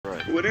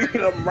What do you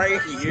mean? I'm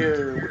right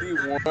here. What do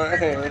you want?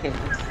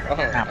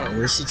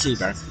 Where's CT,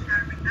 bro?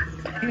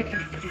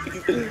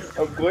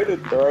 I'm going to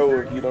throw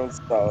if you don't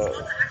stop.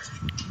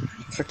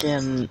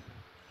 Freaking.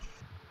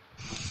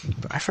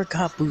 I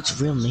forgot Boot's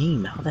real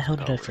name. How the hell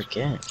did I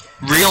forget?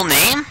 Real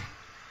name?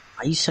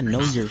 I used to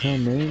know your real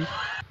name.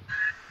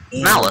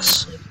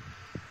 Malice.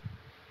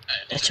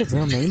 That's your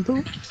real name,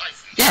 Boot?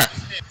 Yeah.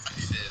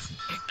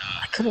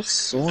 I could have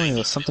sworn it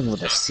was something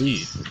with a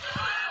C.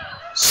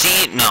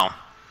 C? No.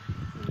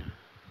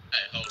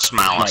 It's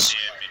Malice.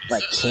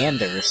 Like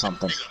Candor or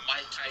something.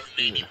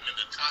 Did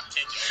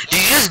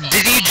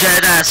you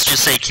dead ass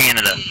just say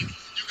Canada?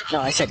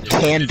 No, I said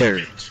Candor.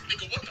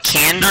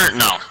 Candor?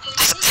 No.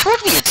 That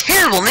would be a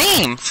terrible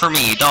name for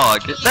me,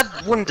 dog.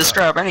 That wouldn't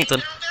describe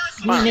anything.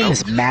 My name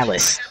is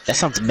Malice. That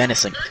sounds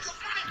menacing.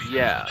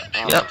 Yeah.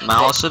 Yep,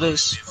 Malice it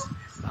is.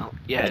 Well,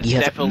 yeah, You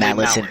have definitely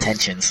malice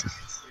intentions.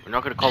 We're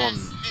not gonna call him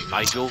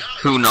Nigel.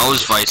 Who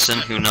knows,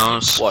 Vyson? Who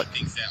knows? What?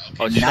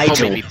 Oh, just Nigel.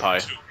 call me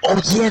Pie.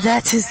 Oh yeah,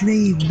 that's his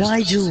name,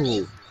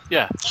 Nigel.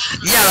 Yeah.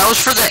 Yeah, that was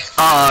for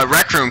the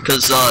rec room,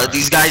 because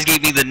these guys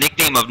gave me the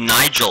nickname of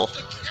Nigel.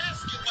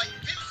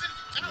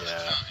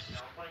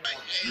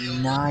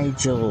 Yeah.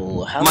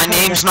 Nigel. My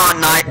name's not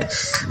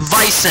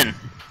Vyson.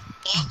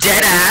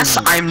 Dead ass,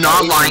 I'm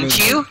not lying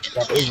to you.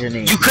 That is your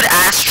name. You could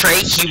ask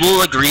Trey, he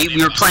will agree.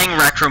 We were playing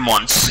Rec Room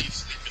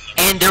once,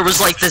 and there was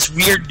like this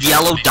weird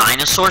yellow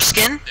dinosaur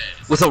skin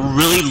with a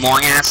really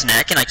long ass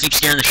neck, and I keep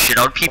scaring the shit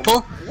out of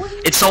people.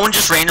 And someone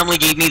just randomly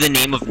gave me the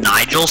name of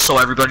Nigel, so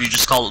everybody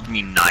just called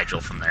me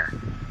Nigel from there.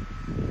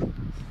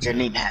 Your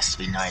name has to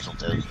be Nigel,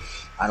 dude.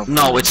 I don't.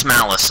 No, it's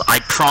Malice. I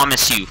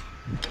promise you,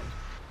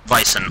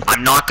 Vyson.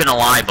 I'm not gonna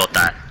lie about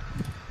that.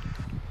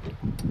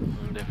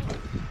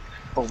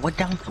 But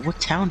what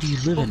town do you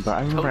live in, bro?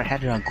 I remember I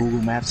had it on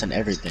Google Maps and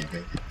everything,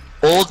 bro.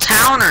 Old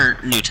Town or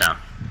New Town?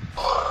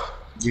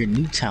 Your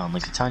new town,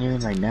 like the town you're in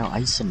right now. I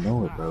used to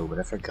know it, bro, but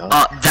I forgot.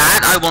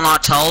 That I will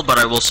not tell, but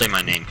I will say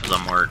my name because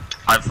I'm worried.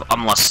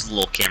 I'm less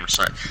little camera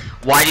side.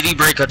 Why did he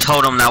break a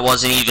totem that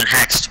wasn't even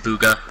hexed,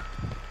 Booga?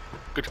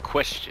 Good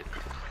question.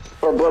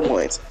 Or blood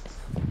points.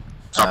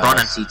 Stop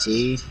running.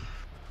 CT.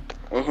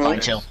 Fine,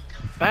 chill.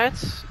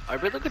 That's a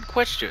really good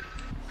question.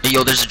 Hey,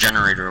 yo, there's a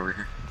generator over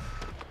here.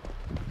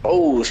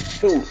 Oh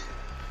shoot!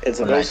 It's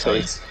a What did I ghost tell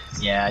you? face.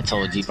 Yeah, I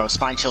told you, bro.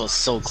 Spine chill is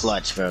so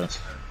clutch, bro.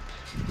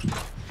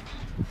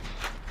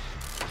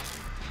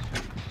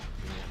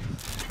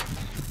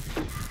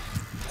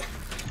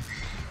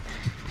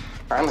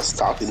 Trying to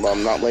stop him, but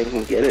I'm not letting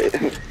him get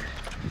it.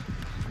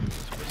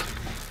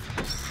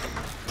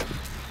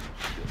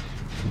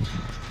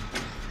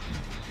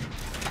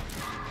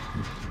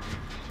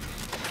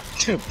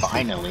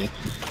 Finally.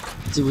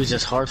 Dude was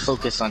just hard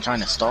focused on trying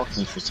to stalk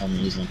me for some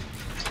reason.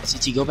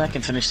 CT, go back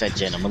and finish that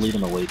gen. I'm gonna lead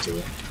him away to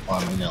it. Or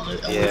I'm gonna away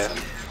from it.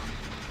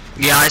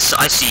 Yeah, I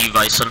see you,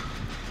 Vyson.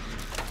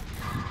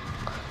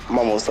 I'm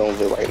almost done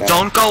with it right now.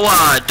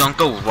 Don't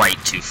go right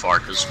too far,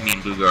 because me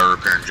and Booga are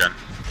repairing gen.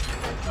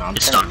 No, I'm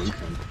It's trying done. to lead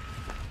him.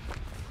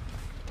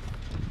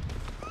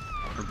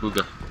 Or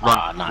Booga.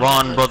 Run, nah,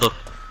 run, good. brother.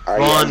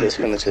 Alright, yeah, Run. I'm just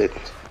finished it.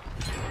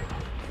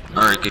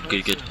 Alright,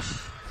 good.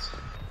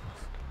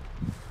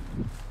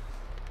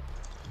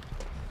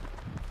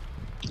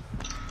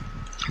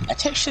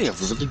 That's actually a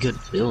really good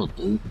build,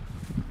 dude.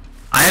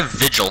 I have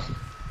Vigil.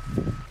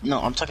 No,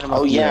 I'm talking about.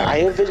 Oh yeah, I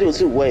have video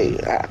too. Wait.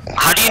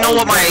 How do you know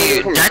what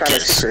my deck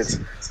is?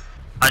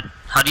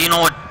 How do you know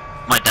what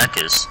my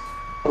deck is?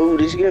 Ooh,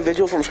 did you get a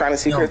visual from China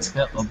Secrets?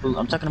 No,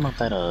 I'm talking about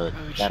that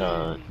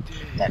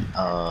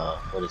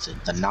what is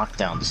it? The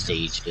knockdown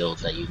stage build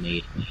that you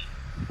made.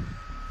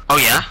 Oh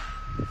yeah?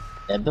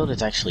 That build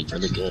is actually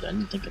really good. I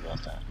didn't think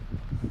about that.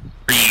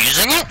 Are you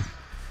using it?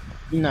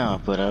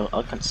 No, but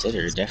I'll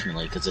consider it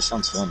definitely because it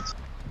sounds fun.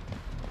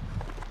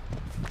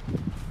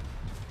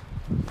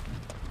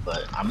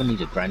 But I'm gonna need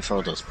to grind for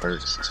all those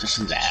perks,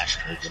 especially the Ash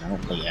perk, and I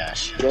don't play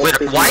Ash. Yes,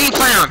 Wait, why are you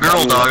playing a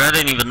girl, dog? I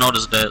didn't even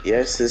notice that.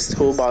 Yes, this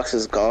toolbox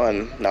is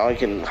gone. Now I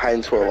can hide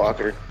into a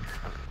locker.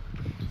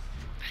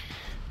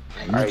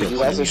 Alright, you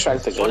guys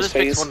distract the ghost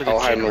face. I'll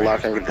hide in the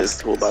locker and get this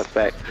toolbox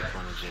back.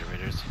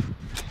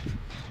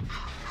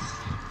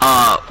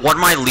 One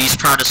of my least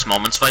proudest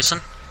moments,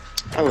 Vyson?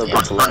 I love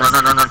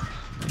Run.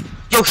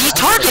 Yo, he's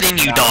targeting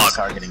you, He's dog!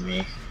 targeting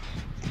me.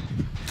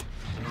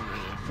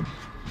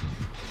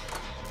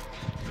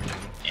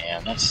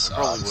 Damn, that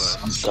sucks.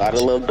 I'm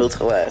Gotta love built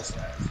to last.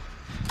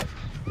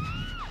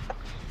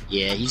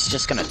 Yeah, he's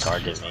just gonna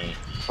target me.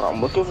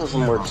 I'm looking for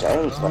some more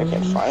gems, but I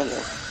can't find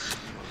them.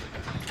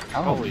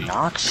 How Holy-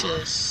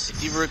 obnoxious.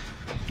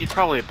 It's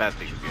probably a bad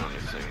thing to be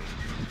honest.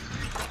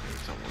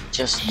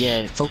 Just,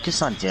 yeah,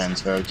 focus on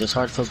gens, bro. Just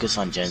hard focus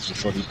on gens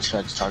before he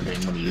starts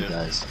targeting one of you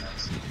guys.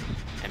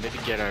 And maybe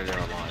get out of there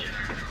alive.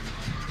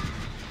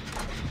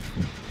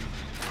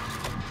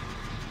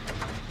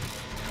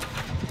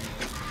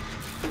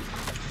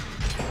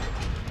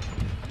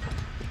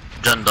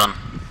 Gen done.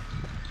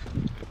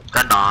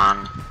 Gen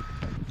done.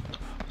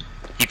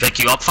 He pick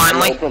you up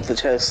finally? Open up the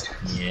chest.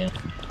 Yeah.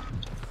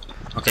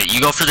 Okay,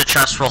 you go for the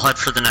chest, we'll head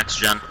for the next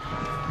gen.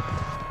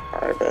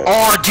 Alright, bet.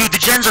 Oh, dude, the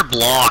gens are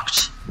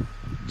blocked.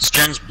 This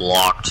gen's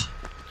blocked.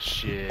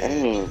 Shit.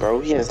 Dang,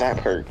 bro, he has that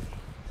perk.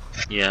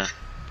 Yeah.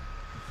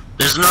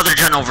 There's another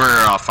gen over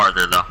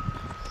farther though.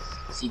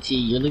 CT,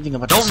 you're leaving a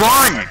bunch Don't of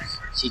run!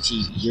 CT,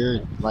 you're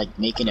like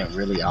making it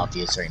really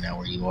obvious right now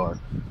where you are.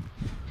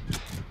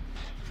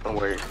 Don't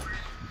worry.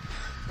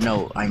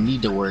 No, I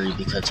need to worry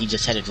because he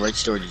just headed right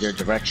toward your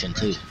direction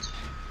too.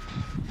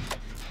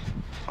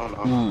 Oh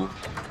no.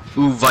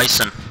 Ooh,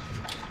 Vyson.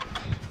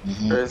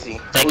 Where is he?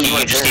 Thank Oh, you, he's you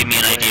right just there. gave me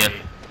an idea.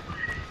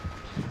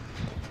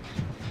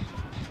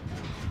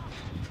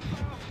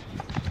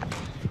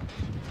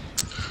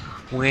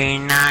 We're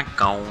not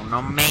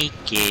gonna make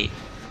it.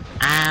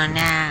 Oh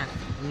no,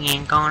 we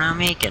ain't gonna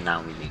make it.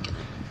 Now we're making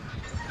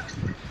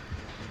it.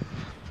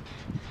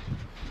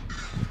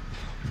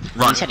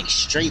 Run. He's heading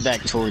straight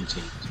back towards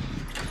me.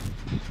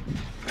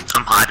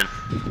 I'm hiding.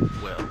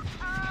 Well.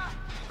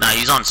 Nah,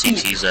 he's on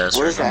CT's ass.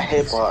 Where's that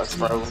hitbox,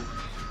 bro?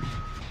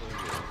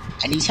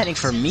 And he's heading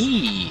for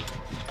me!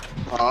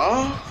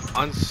 Huh? Oh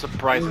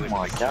Unsurprisingly.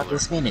 my the god, killer.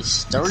 this man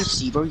is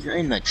thirsty, bro. You're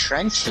in the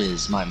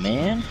trenches, my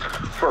man.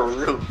 For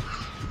real.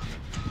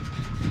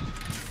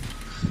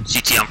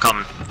 CT, I'm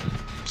coming.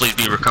 Please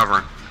be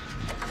recovering.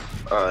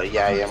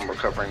 Yeah, I am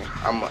recovering.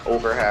 I'm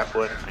over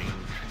halfway.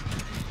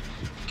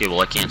 Okay,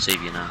 well I can't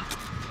save you now.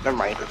 Never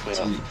mind, it's me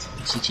up.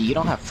 CT, you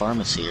don't have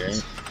pharmacy,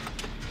 right?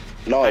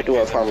 No, I do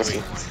have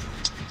pharmacy.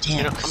 Damn,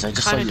 You know, because I'm I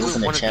just saw kinda you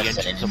open doing the one of the chest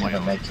and engines you of my never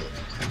own. make it.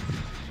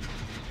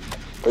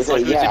 Is Oh, it?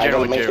 use the Yeah, I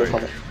general don't make it from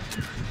generator. it.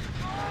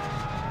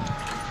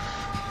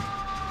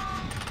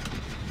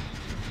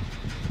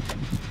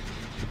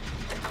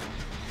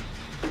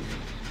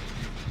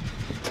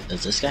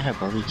 Does this guy have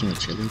barbecue and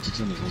chili? Just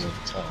in the middle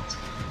of the tell.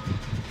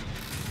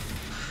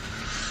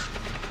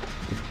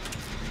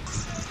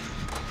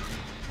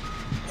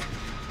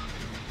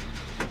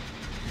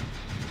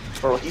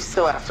 Bro, he's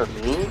still after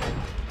me?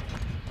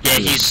 Yeah,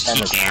 he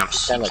That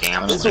camps. that He looks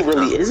camps. This dude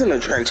really is in the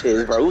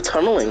trenches, bro.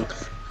 Tunneling.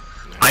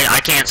 I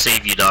can't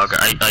save you, dog.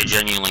 I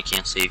genuinely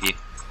can't save you.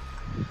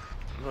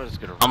 I'm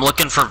just gonna. I'm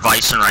looking for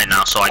Vyson right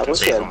now so I I can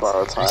wish I save had him.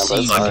 borrowed time, but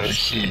it's See, alright.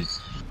 shit.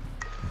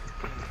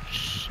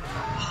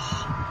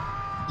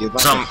 You're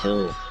about Some- to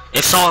kill.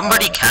 If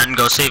somebody can,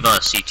 go save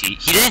CT.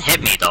 He didn't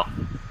hit me, though.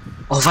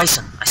 Oh,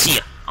 Vyson, I see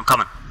you. I'm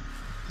coming.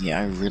 Yeah,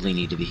 I really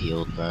need to be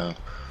healed, bro.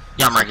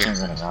 Yeah, I'm right I can't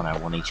here. run around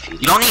at 1 HP.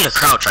 You don't need to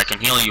crouch. I can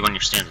heal you when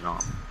you're standing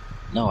up.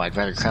 No, I'd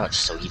rather crouch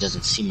so he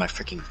doesn't see my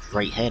freaking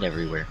right head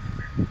everywhere.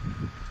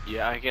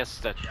 Yeah, I guess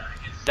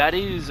that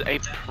is a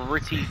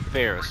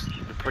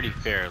pretty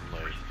fair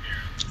like.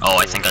 Oh,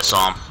 I think I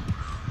saw him.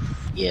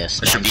 Yeah,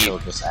 should Spine be-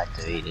 Shield was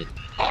activated.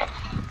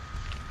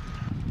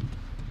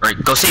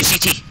 Right, go save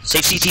CT.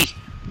 Save CT.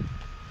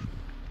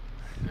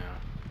 No.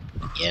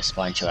 Yeah,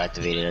 Spine Shield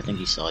activated. I think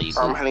he saw you.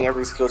 I'm hitting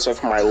every skill check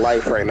for my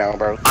life right now,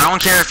 bro. I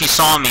don't care if he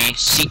saw me.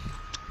 See,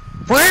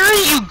 where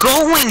are you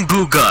going,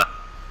 Booga?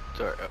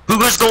 Sorry.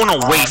 Booga's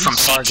going away He's from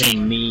targeting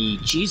CT. me.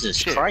 Jesus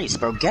Shit. Christ,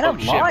 bro. Get Oh, a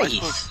shit, am I life.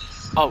 supposed-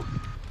 Oh,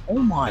 Oh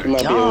my You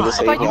might be able god. to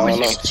save I thought me, you I were don't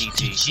know. saying CT.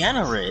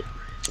 Degenerate.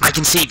 I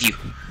can save you.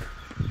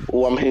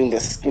 Oh, I'm hitting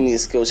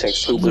these skill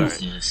checks too, bro.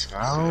 Jesus,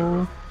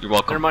 bro. You're never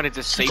welcome. mind. It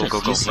just saved Go,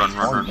 us. run,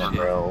 run, run.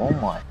 Bro, oh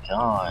my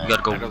god. We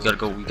gotta go, we gotta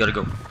go, we gotta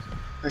go.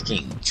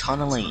 Freaking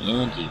tunneling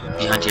Andy, bro.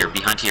 Behind here,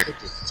 behind here. Look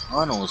at these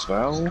tunnels,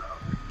 bro.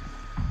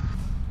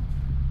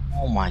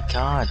 Oh my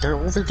god, they're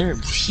over there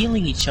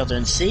healing each other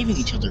and saving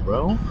each other,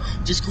 bro.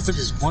 Just go for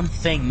this one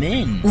thing,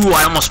 man. Ooh,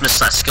 I almost missed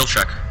that skill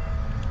check.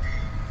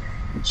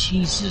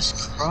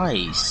 Jesus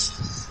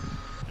Christ.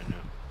 I know.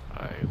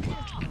 I would.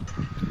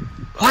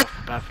 What?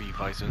 Bad for you,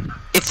 Bison.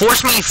 It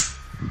forced me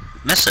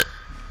miss it.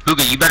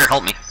 Booga, you better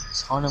help me.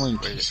 Tunneling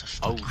Where piece is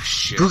of it? Oh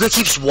shit. Booga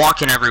keeps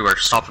walking everywhere,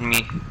 stopping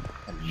me.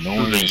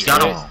 annoying. Booga, you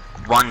gotta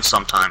bro. run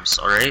sometimes,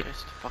 alright?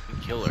 There's the fucking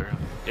killer.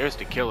 There's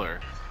the killer.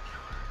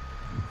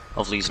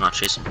 Hopefully he's not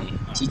chasing me.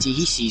 TT,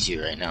 he sees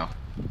you right now.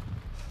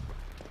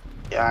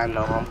 Yeah, I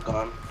know, I'm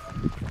gone.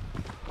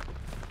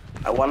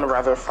 I want to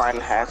rather find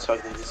a hatch so I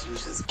can just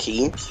use his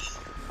key.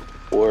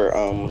 Or,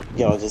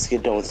 you know, just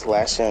get done with his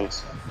last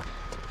gems.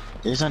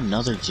 There's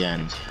another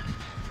gen.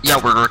 Yeah,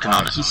 we're working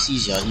on it. He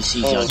sees y'all, he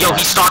sees Oh, y'all. Yo,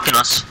 he's stalking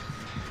us.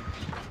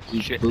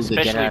 Shit, Booga, get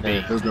especially out of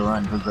there. me. Booga,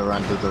 run, Booga,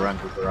 run, Booga, run,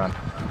 Booga, run.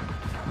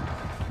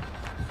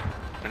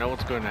 I know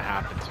what's going to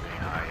happen to me.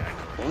 I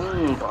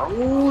know.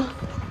 Bro.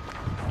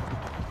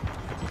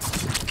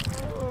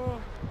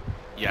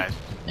 Yeah.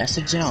 That's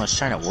the gen I was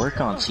trying to work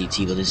on,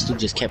 CT, but this dude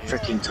just kept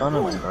freaking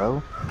tunneling,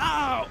 bro.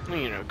 Ow!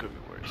 You know, it could be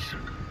worse.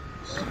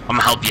 I'm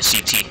gonna help you,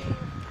 CT.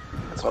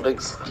 That's what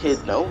this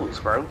kid knows,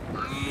 bro.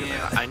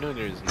 Yeah, I know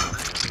there's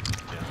nothing.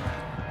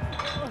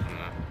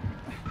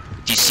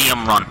 If you see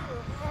him, run.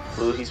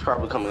 Blue, he's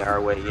probably coming our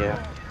way,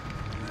 yeah.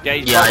 Yeah,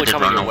 he's Yeah, I probably did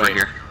coming run your over way.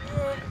 here.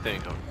 I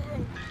think.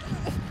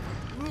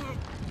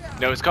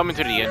 No, it's coming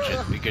to the engine.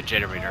 The good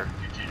generator.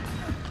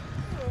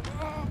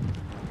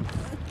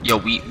 Yo,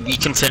 we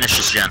can finish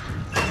this gen.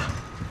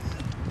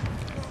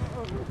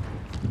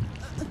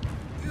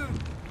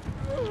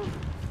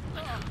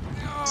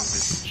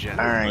 This gen.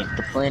 Alright,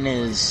 the plan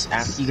is,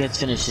 after you guys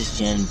finish this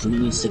gen, Blue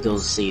needs to go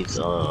save,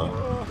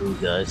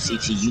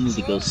 CT, you need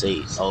to go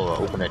save. Oh,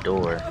 open a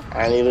door.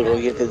 I need to go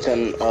get the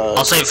gen.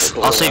 I'll save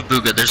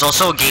Booga. There's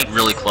also a gate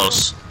really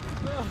close.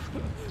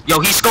 Yo,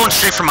 he's going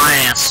straight for my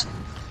ass.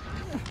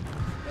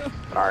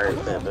 Alright,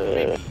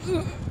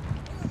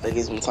 that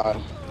gives me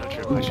time. Not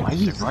sure if I should. Why are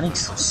you running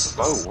so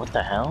slow? What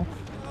the hell?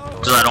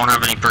 Because I don't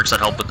have any perks that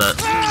help with that.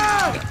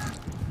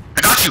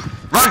 I got you!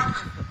 Run!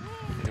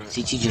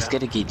 CT, just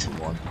get a gate to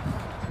one.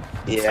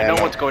 Yeah. I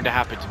know what's going to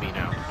happen to me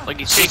now. Like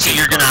he's CT,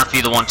 you're gonna have to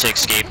be the one to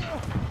escape.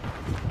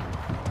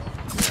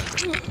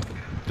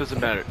 Doesn't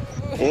matter.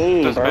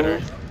 Dang, Doesn't bro.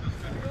 matter.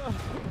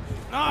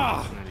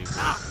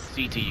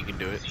 CT, you can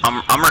do it.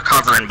 I'm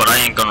recovering, but I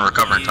ain't gonna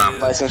recover in time.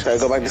 License, should I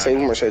go back to save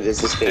him or should I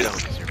just escape?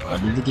 I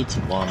need to get to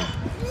one.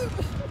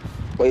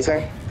 What you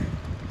saying?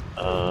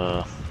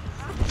 I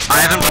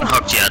haven't been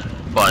hooked yet,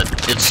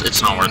 but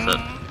it's not worth it.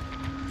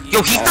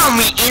 Yo, he found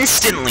me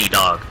instantly,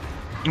 dog.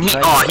 And he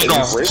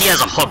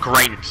has a hook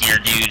right here,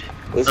 dude.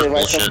 That's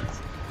bullshit.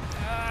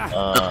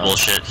 That's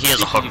bullshit. He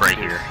has a hook right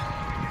here.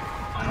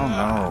 I don't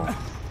know.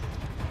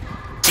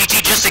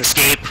 TT, just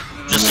escape.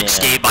 Just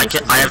escape.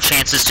 I have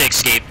chances to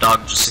escape,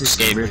 dog. Just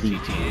escape. Really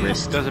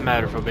risky. Doesn't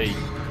matter for me.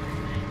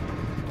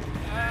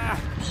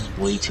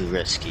 Way too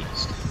risky.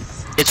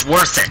 It's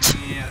worth it.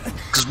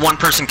 Because one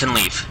person can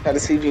leave. Try to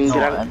see if you can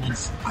No, get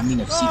out. I mean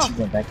if CT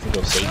went back to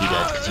go save you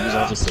guys, because he was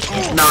obviously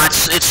camping. No,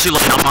 it's too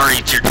late. I'm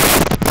already tier 2.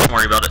 Don't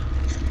worry about it.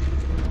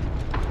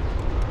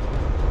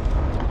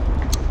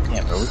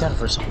 Yeah, bro, we got it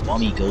for some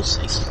bummy ghost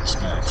saves for this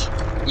match.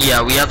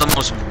 Yeah, we have the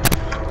most.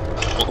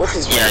 What's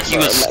his Yeah, name,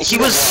 bro? he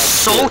was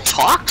so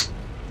toxic.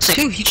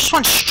 He just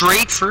went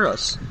straight for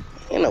us.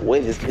 Ain't no way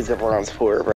this kid's ever on tour, bro.